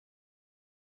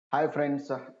Hi friends,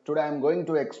 today I'm going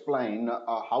to explain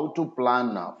how to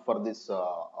plan for this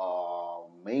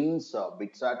mains,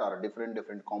 BITSAT or different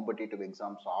competitive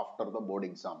exams after the board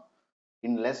exam.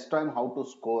 In less time, how to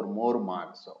score more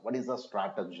marks. What is the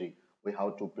strategy we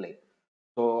have to play?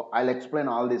 So I'll explain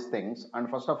all these things. And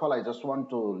first of all, I just want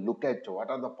to look at what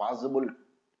are the possible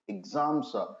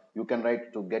exams you can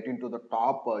write to get into the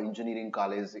top engineering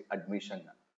college admission.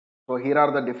 So here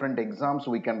are the different exams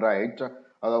we can write.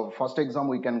 First exam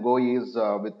we can go is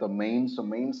with the mains. So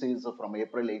mains is from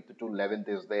April 8th to 11th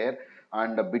is there,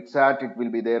 and BITSAT it will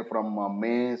be there from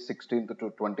May 16th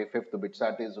to 25th.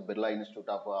 BITSAT is Birla Institute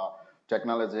of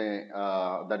Technology.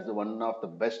 That's one of the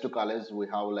best colleges we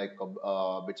have, like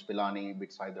BITS Pilani,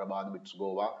 BITS Hyderabad, BITS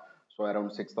Goa. So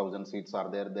around 6,000 seats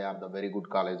are there. They are the very good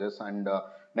colleges. And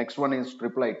next one is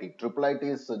Triple IT. Triple IT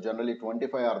is generally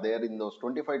 25 are there. In those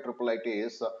 25 Triple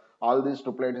ITs, all these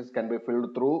Triple ITs can be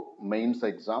filled through mains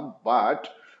exam. But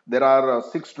there are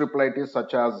six Triple ITs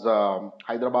such as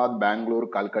Hyderabad, Bangalore,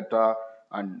 Calcutta,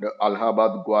 and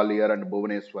Allahabad, Gwalior, and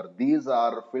Bhubaneswar. These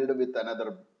are filled with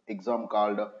another exam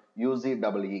called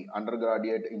UGEE,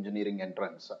 Undergraduate Engineering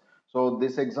Entrance. So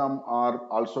this exam are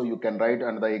also you can write,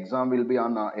 and the exam will be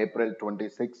on April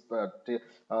 26th.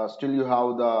 Still you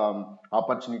have the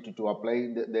opportunity to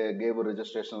apply. They gave a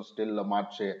registration till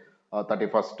March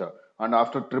 31st. And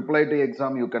after Triple IT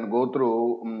exam, you can go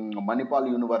through Manipal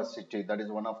University. That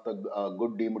is one of the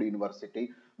good deemed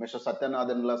university. Mr.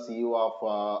 Satyanathanla, CEO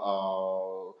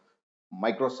of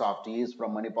Microsoft, he is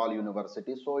from Manipal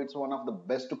University. So it's one of the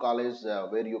best college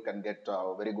where you can get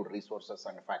very good resources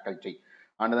and faculty.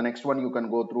 And the next one you can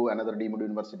go through another deemed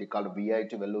university called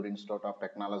VIT Vellore Institute of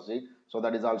Technology. So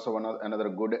that is also another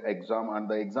good exam. And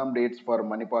the exam dates for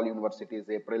Manipal University is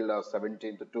April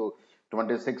 17th to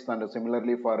 26th, and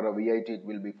similarly for VIT it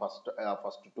will be first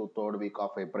to third week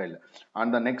of April.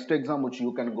 And the next exam which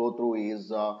you can go through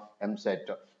is Eamcet.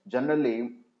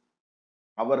 Generally,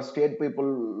 our state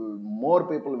people, more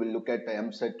people will look at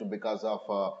Eamcet because of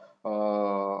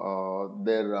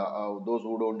their those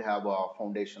who don't have a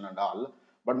foundation and all.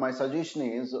 But my suggestion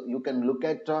is you can look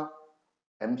at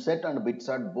Eamcet and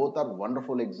BITSAT. Both are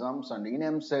wonderful exams, and in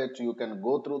Eamcet you can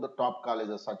go through the top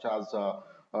colleges such as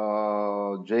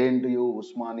JNTU,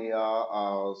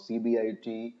 Usmania,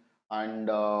 CBIT, and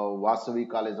Vasavi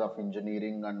College of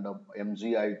Engineering, and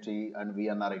MGIT and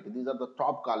VNRIT. These are the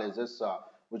top colleges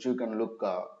which you can look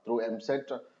through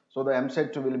Eamcet. So the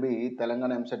Eamcet will be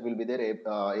Telangana Eamcet will be there,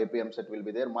 AP Eamcet will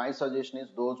be there. My suggestion is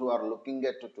those who are looking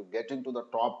at to get into the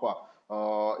top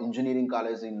engineering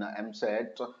college in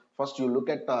Eamcet, first you look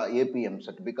at AP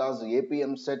Eamcet, because AP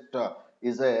Eamcet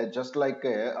is a just like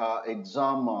a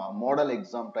exam model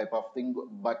exam type of thing.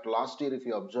 But last year, if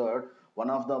you observed, one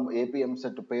of the AP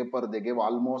Eamcet paper they gave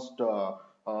almost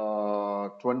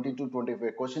 20 to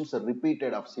 25 questions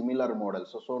repeated of similar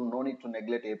models. So no need to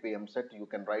neglect AP Eamcet. You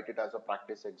can write it as a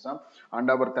practice exam.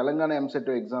 And our Telangana Eamcet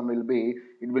exam will be,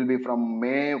 it will be from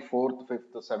May 4th,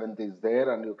 5th, 7th is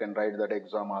there, and you can write that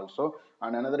exam also.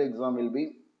 And another exam will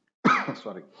be,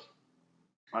 sorry,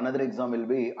 another exam will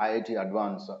be IIT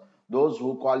Advance. Those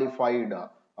who qualified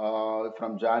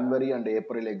from January and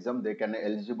April exam, they can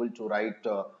eligible to write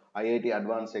IIT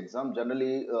Advance exam.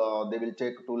 Generally, they will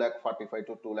take 2,45,000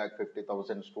 to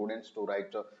 2,50,000 students to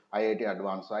write IIT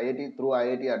Advance. IIT through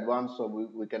IIT Advance, so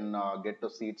we can get the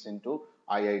seats into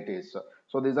IITs.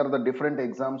 So these are the different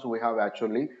exams we have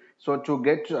actually. So to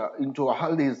get into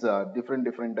all these different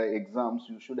exams,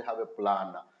 you should have a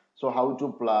plan. So how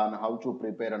to plan, how to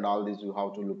prepare, and all this you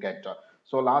have to look at.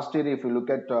 So last year, if you look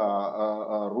at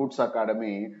Roots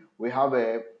Academy, we have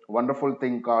a wonderful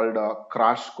thing called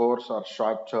crash course or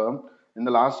short term. In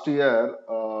the last year,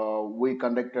 we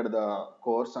conducted the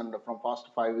course, and from past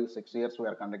 5 6 years, we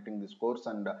are conducting this course,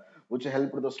 and which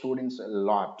helped the students a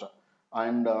lot.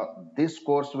 And this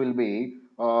course will be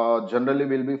generally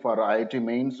will be for IIT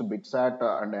mains, BITSAT,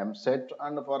 and Eamcet,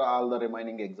 and for all the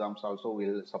remaining exams also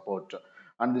will support.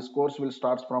 And this course will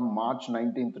start from March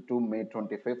 19th to May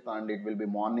 25th, and it will be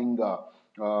morning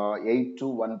 8 to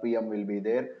 1 p.m. will be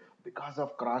there. Because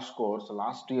of crash course,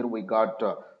 last year we got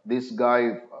this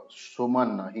guy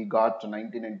Suman, he got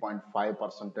 99.5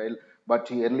 percentile, but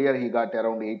earlier he got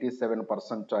around 87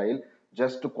 percentile,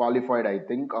 just qualified I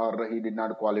think, or he did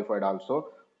not qualified also.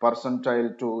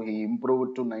 Percentile to he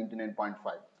improved to 99.5.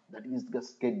 That is the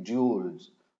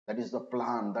schedules, that is the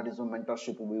plan, that is the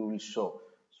mentorship we will show.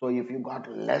 So if you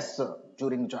got less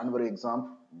during January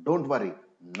exam, don't worry.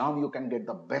 Now you can get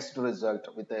the best result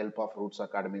with the help of Roots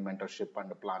Academy mentorship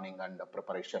and planning and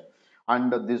preparation.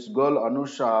 And this girl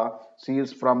Anusha, she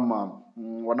is from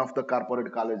one of the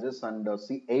corporate colleges, and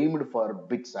she aimed for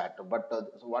BITSAT. But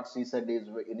what she said is,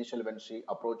 initially when she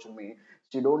approached me,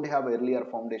 she don't have earlier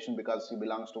foundation because she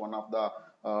belongs to one of the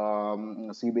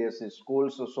CBSE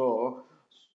schools. So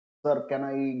sir, can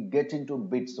I get into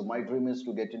BITS? My dream is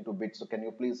to get into BITS. So can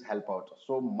you please help out?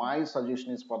 So my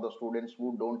suggestion is for the students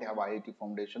who don't have IIT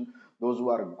foundation, those who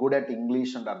are good at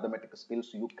English and arithmetic skills,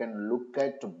 you can look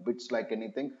at BITS like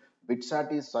anything.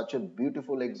 BITSAT is such a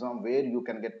beautiful exam where you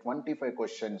can get 25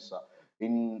 questions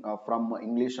in from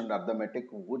English and arithmetic,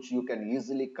 which you can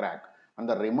easily crack. And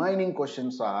the remaining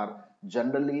questions are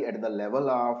generally at the level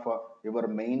of your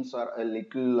mains are a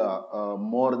little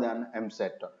more than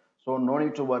Eamcet. So no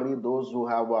need to worry. Those who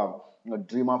have a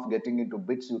dream of getting into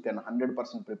BITS, you can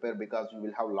 100% prepare because you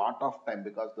will have a lot of time,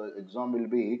 because the exam will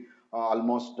be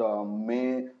almost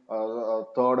May 3rd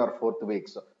or 4th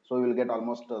weeks. So you will get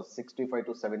almost 65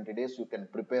 to 70 days. You can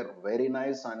prepare very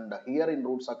nice. And here in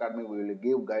Roots Academy, we will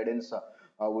give guidance.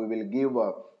 We will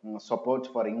give support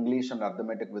for English and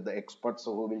arithmetic with the experts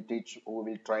who will teach, who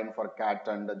will train for CAT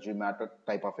and GMAT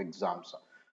type of exams.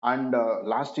 And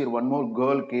last year, one more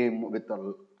girl came with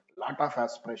a lot of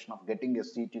aspiration of getting a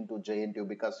seat into JNTU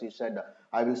because she said,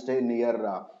 I will stay near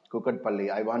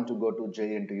Kukatpalli. I want to go to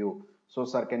JNTU. So,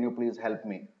 sir, can you please help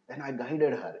me? Then I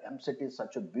guided her. Eamcet is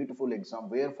such a beautiful exam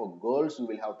where for girls you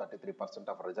will have 33%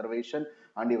 of reservation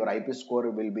and your IP score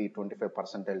will be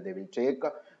 25% they will take.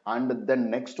 And then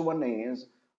next one is,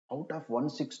 out of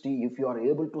 160, if you are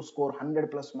able to score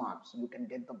 100 plus marks, you can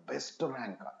get the best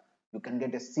rank. You can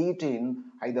get a seat in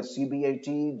either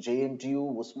CBIT,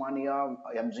 JNTU, Usmania,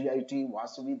 MGIT,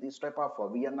 Vasavi, this type of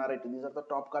VNRIT. These are the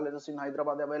top colleges in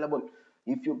Hyderabad available.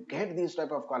 If you get these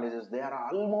type of colleges, they are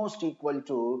almost equal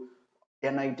to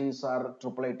NITs or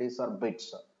IIITs or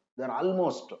BITS. They are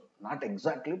almost, not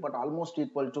exactly, but almost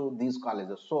equal to these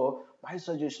colleges. So my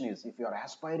suggestion is, if you are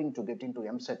aspiring to get into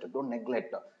Eamcet, don't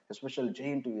neglect, especially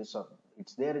JNTU.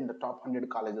 It's there in the top 100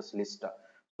 colleges list.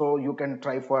 So you can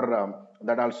try for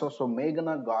that also. So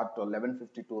Meghna got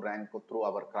 1152 rank through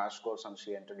our crash course and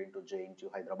she entered into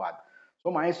JNTU Hyderabad. So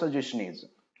my suggestion is,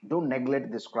 don't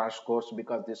neglect this crash course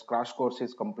because this crash course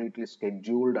is completely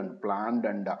scheduled and planned.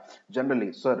 And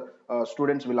generally, sir,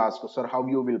 students will ask, sir, how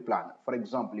you will plan? For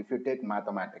example, if you take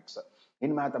mathematics,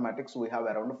 in mathematics we have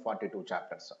around 42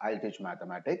 chapters. I'll teach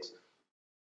mathematics.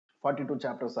 42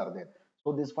 chapters are there.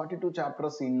 So these 42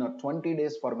 chapters in 20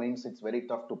 days for mains, it's very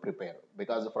tough to prepare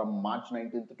because from March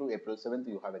 19th to April 7th,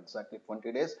 you have exactly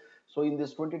 20 days. So in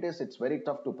these 20 days, it's very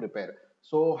tough to prepare.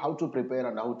 So how to prepare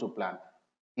and how to plan?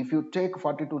 If you take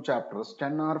 42 chapters,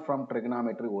 10 are from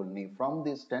trigonometry only. From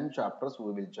these 10 chapters,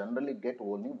 we will generally get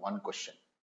only one question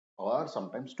or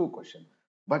sometimes two questions.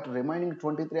 But remaining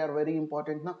 23 are very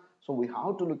important now. So we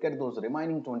have to look at those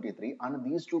remaining 23, and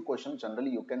these two questions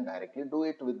generally you can directly do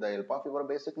it with the help of your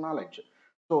basic knowledge.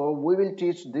 So we will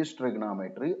teach this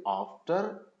trigonometry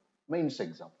after mains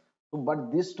exam. So,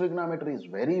 but this trigonometry is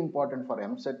very important for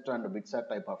Eamcet and BITSAT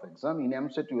type of exam. In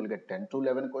Eamcet you will get 10 to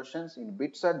 11 questions. In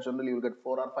BITSAT generally you will get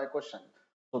 4 or 5 questions.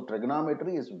 So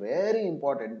trigonometry is very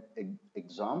important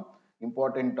exam,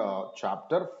 important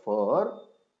chapter for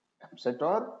Eamcet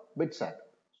or BITSAT.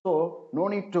 So no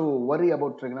need to worry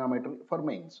about trigonometry for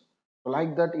mains. So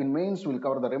like that, in mains we'll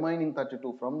cover the remaining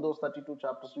 32. From those 32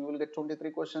 chapters you will get 23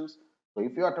 questions. So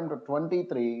if you attempt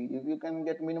 23, if you can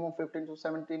get minimum 15 to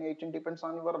 17, 18, depends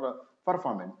on your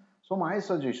performance. So my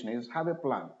suggestion is, have a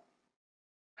plan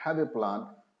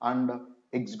and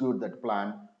execute that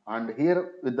plan. And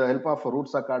here with the help of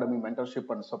Roots Academy mentorship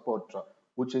and support,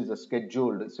 which is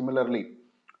scheduled similarly.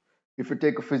 If you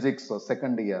take physics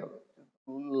second year,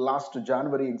 last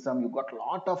January exam, you got a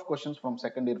lot of questions from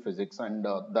second year physics and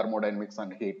thermodynamics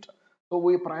and heat. So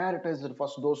we prioritized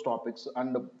first those topics,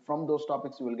 and from those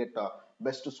topics you will get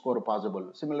best score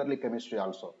possible. Similarly, chemistry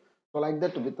also. So like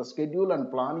that, with the schedule and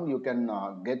planning, you can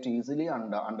get easily,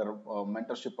 and under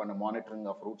mentorship and monitoring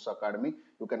of Roots Academy,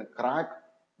 you can crack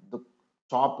the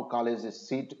top college's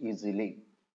seat easily.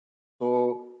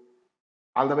 So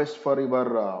all the best for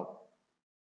your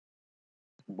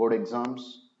board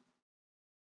exams.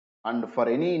 And for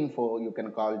any info, you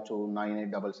can call to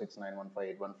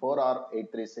 9866915814 or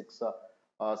 836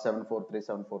 743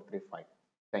 7435.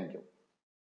 Thank you.